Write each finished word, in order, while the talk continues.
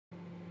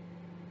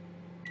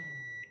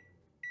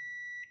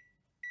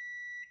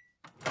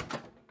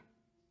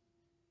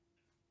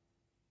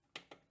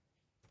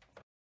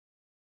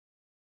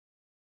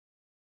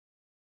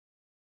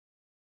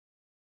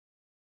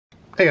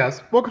Hey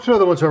guys, welcome to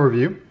another Lunchtime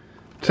review.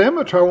 Today I'm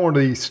going to try one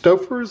of the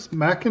Stouffer's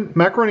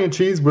macaroni and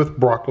cheese with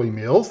broccoli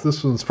meals.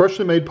 This one's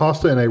freshly made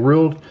pasta in a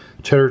real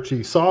cheddar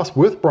cheese sauce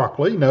with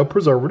broccoli, no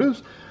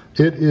preservatives.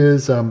 It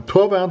is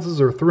 12 ounces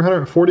or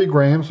 340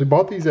 grams. We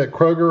bought these at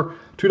Kroger,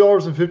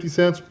 $2.50.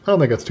 I don't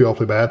think that's too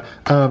awfully bad.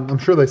 I'm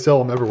sure they sell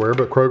them everywhere,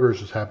 but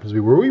Kroger's just happens to be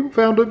where we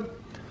found it.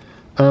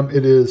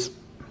 It is,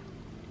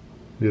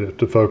 get it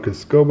to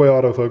focus, go away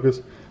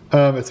autofocus.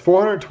 It's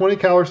 420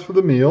 calories for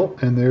the meal,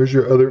 and there's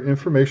your other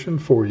information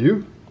for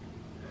you.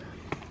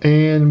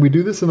 And we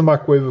do this in the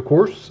microwave, of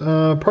course.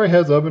 Probably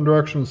has oven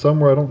directions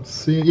somewhere. I don't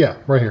see it. Yeah,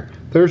 right here.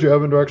 There's your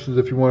oven directions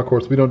if you want. Of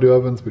course, we don't do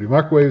ovens, we do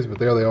microwaves, but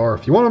there they are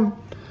if you want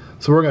them.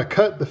 So we're going to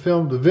cut the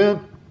film to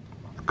vent,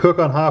 cook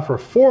on high for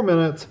 4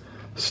 minutes,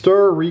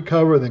 stir,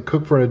 recover, then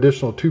cook for an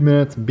additional 2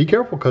 minutes. And be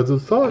careful because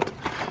it's hot,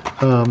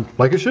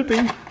 like it should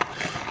be.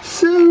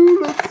 So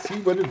let's see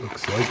what it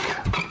looks like.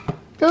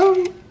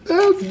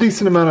 That's a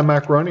decent amount of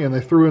macaroni, and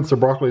they threw in some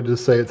broccoli to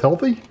just say it's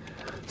healthy.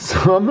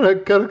 So I'm going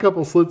to cut a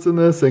couple slits in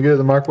this and get it in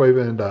the microwave,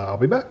 and I'll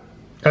be back.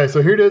 Okay,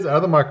 so here it is out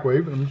of the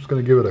microwave. I'm just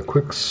going to give it a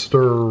quick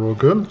stir real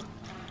good.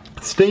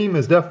 Steam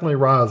is definitely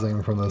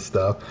rising from this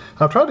stuff.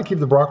 I've tried to keep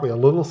the broccoli a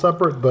little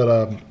separate,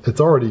 but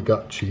it's already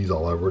got cheese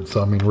all over it.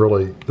 So, I mean,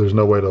 really, there's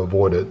no way to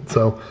avoid it.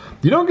 So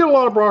you don't get a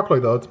lot of broccoli,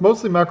 though. It's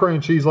mostly macaroni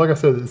and cheese. Like I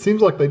said, it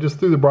seems like they just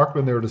threw the broccoli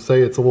in there to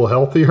say it's a little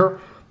healthier,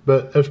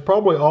 but it's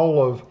probably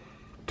all of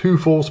 2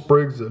 full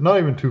sprigs, not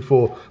even 2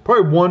 full,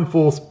 probably 1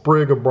 full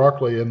sprig of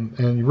broccoli, and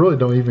you really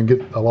don't even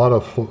get a lot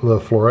of the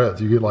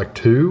florets. You get like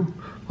 2,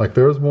 like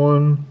there's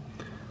one,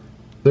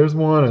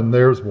 and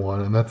there's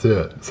one, and that's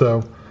it.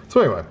 So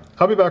anyway,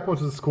 I'll be back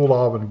once it's cooled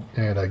off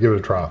and give it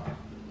a try. All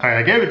right,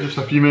 I gave it just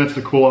a few minutes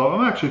to cool off.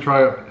 I'm actually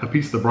trying a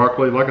piece of the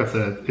broccoli. Like I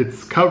said,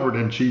 it's covered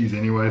in cheese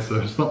anyway, so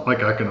it's not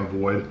like I can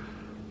avoid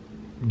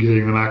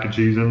getting the mac and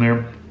cheese in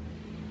there.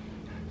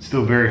 It's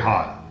still very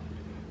hot.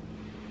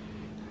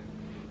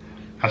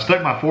 I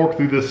stuck my fork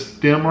through this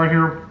stem right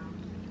here.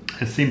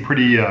 It seemed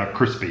pretty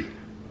crispy.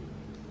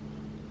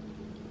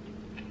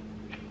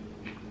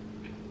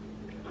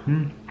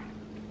 You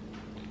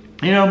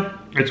know,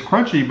 it's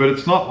crunchy, but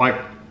it's not like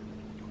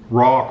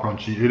raw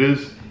crunchy. It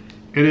is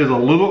a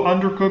little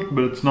undercooked,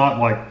 but it's not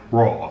like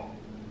raw.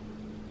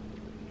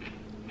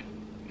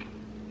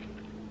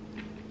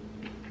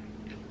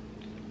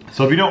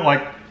 So if you don't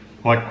like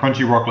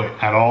crunchy broccoli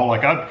at all,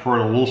 like I prefer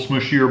it a little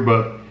smushier,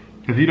 but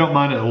if you don't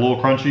mind it a little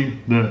crunchy,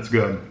 then it's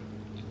good.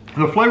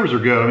 The flavors are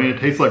good. I mean, it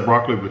tastes like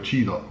broccoli with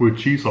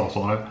cheese sauce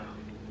on it.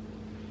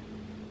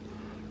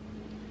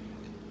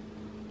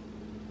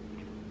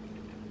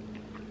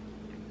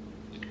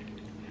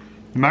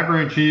 The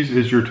macaroni and cheese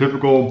is your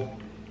typical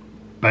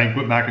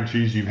banquet mac and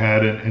cheese you've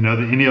had in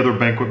any other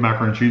banquet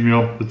macaroni and cheese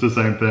meal. It's the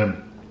same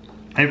thing.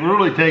 They've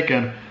literally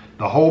taken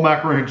the whole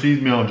macaroni and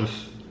cheese meal and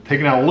just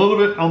taken out a little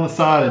bit on the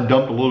side and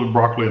dumped a little bit of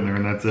broccoli in there,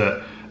 and that's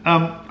it.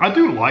 I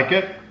do like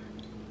it.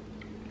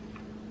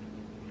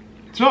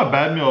 It's not a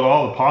bad meal at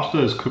all. The pasta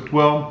is cooked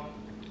well.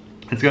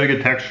 It's got a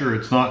good texture.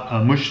 It's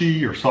not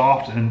mushy or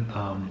soft, and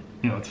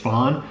you know, it's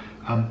fine.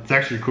 It's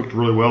actually cooked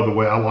really well the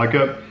way I like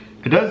it.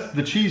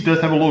 The cheese does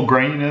have a little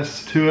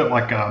graininess to it,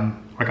 like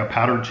a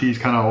powdered cheese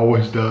kind of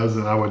always does,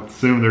 and I would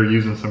assume they're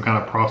using some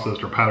kind of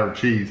processed or powdered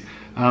cheese.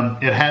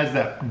 It has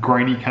that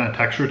grainy kind of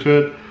texture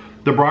to it.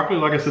 The broccoli,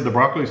 like I said, the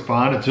broccoli is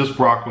fine. It's just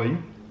broccoli.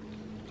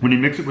 When you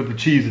mix it with the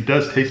cheese, it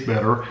does taste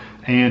better,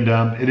 and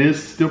it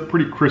is still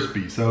pretty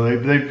crispy. So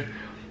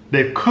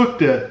they've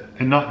cooked it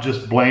and not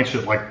just blanched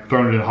it, like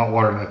thrown it in hot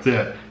water and that's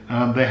it.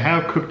 They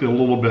have cooked it a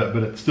little bit,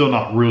 but it's still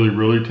not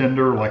really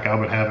tender like I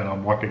would have it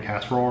on like a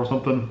casserole or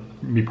something,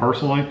 me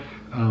personally.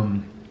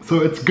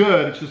 So it's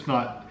good, it's just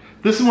not,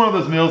 this is one of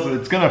those meals that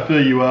it's gonna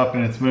fill you up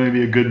and it's gonna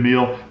be a good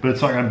meal, but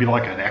it's not gonna be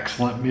like an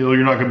excellent meal.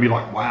 You're not gonna be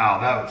like,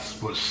 wow,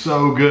 that was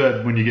so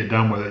good when you get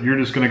done with it. You're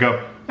just gonna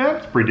go, eh,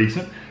 it's pretty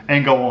decent,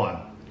 and go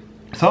on.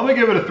 So I'm gonna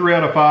give it a 3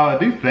 out of 5. I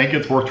do think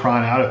it's worth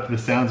trying out if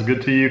this sounds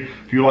good to you.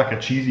 If you like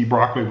a cheesy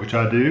broccoli, which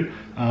I do,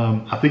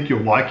 I think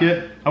you'll like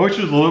it. I wish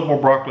there was a little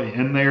more broccoli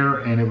in there,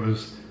 and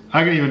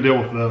I can even deal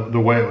with the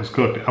way it was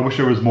cooked. I wish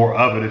there was more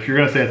of it. If you're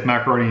gonna say it's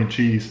macaroni and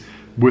cheese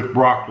with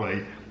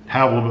broccoli,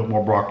 have a little bit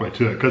more broccoli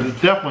to it, because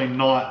it's definitely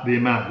not the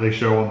amount they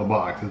show on the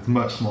box. It's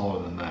much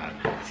smaller than that.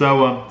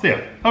 So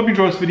yeah, hope you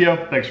enjoyed this video.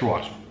 Thanks for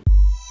watching.